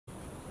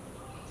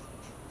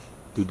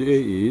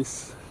Today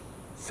is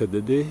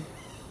Saturday,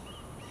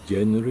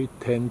 January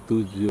 10,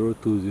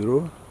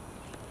 2020.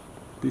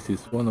 This is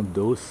one of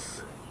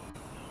those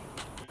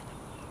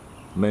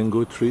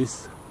mango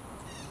trees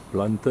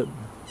planted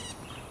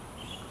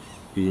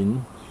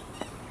in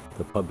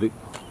the public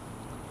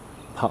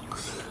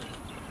parks,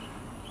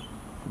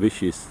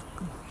 which is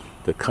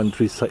the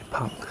countryside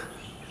park.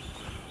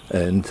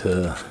 And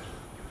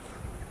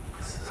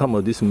some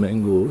of these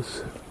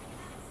mangoes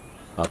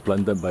are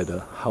planted by the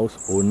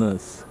house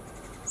owners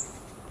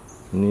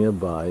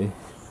nearby,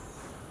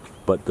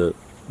 but the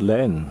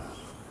land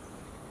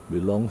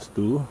belongs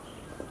to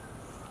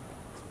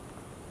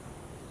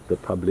the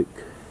public.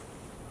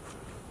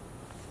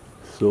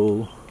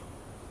 So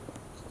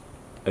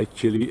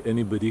actually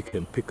anybody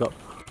can pick up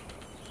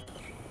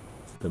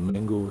the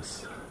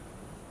mangoes.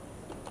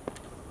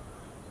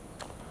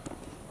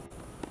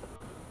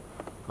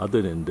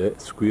 Other than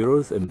that,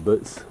 squirrels and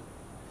birds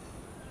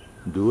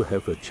do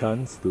have a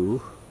chance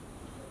to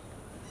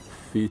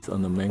feast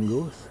on the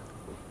mangoes,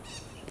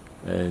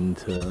 and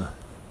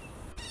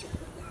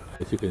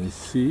as you can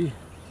see,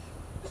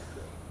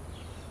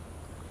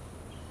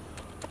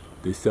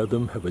 they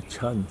seldom have a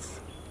chance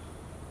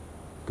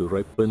to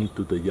ripen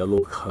to the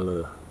yellow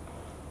color.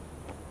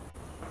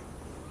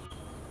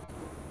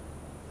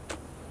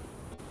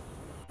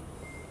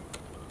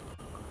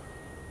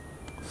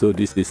 So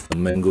this is the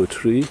mango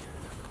tree,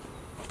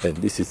 and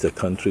this is the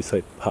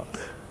countryside park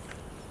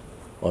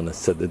on a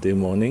Saturday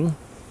morning,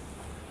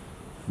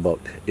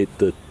 about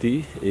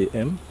 8:30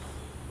 a.m.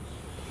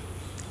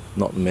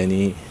 Not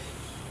many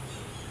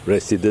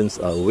residents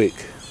are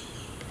awake,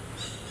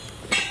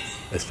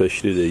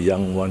 especially the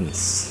young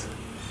ones.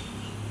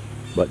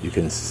 But you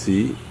can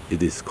see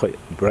it is quite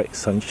bright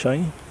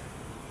sunshine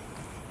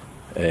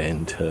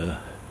and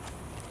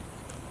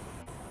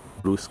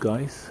blue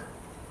skies,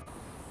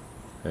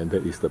 and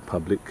that is the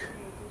public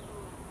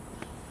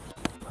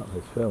park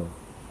as well.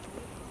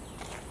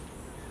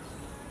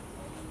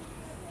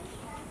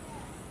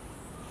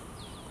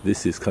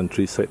 This is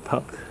Countryside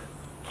Park,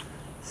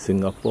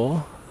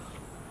 Singapore,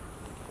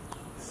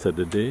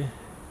 Saturday,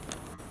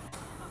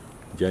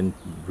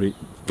 January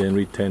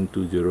 10,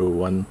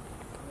 2020.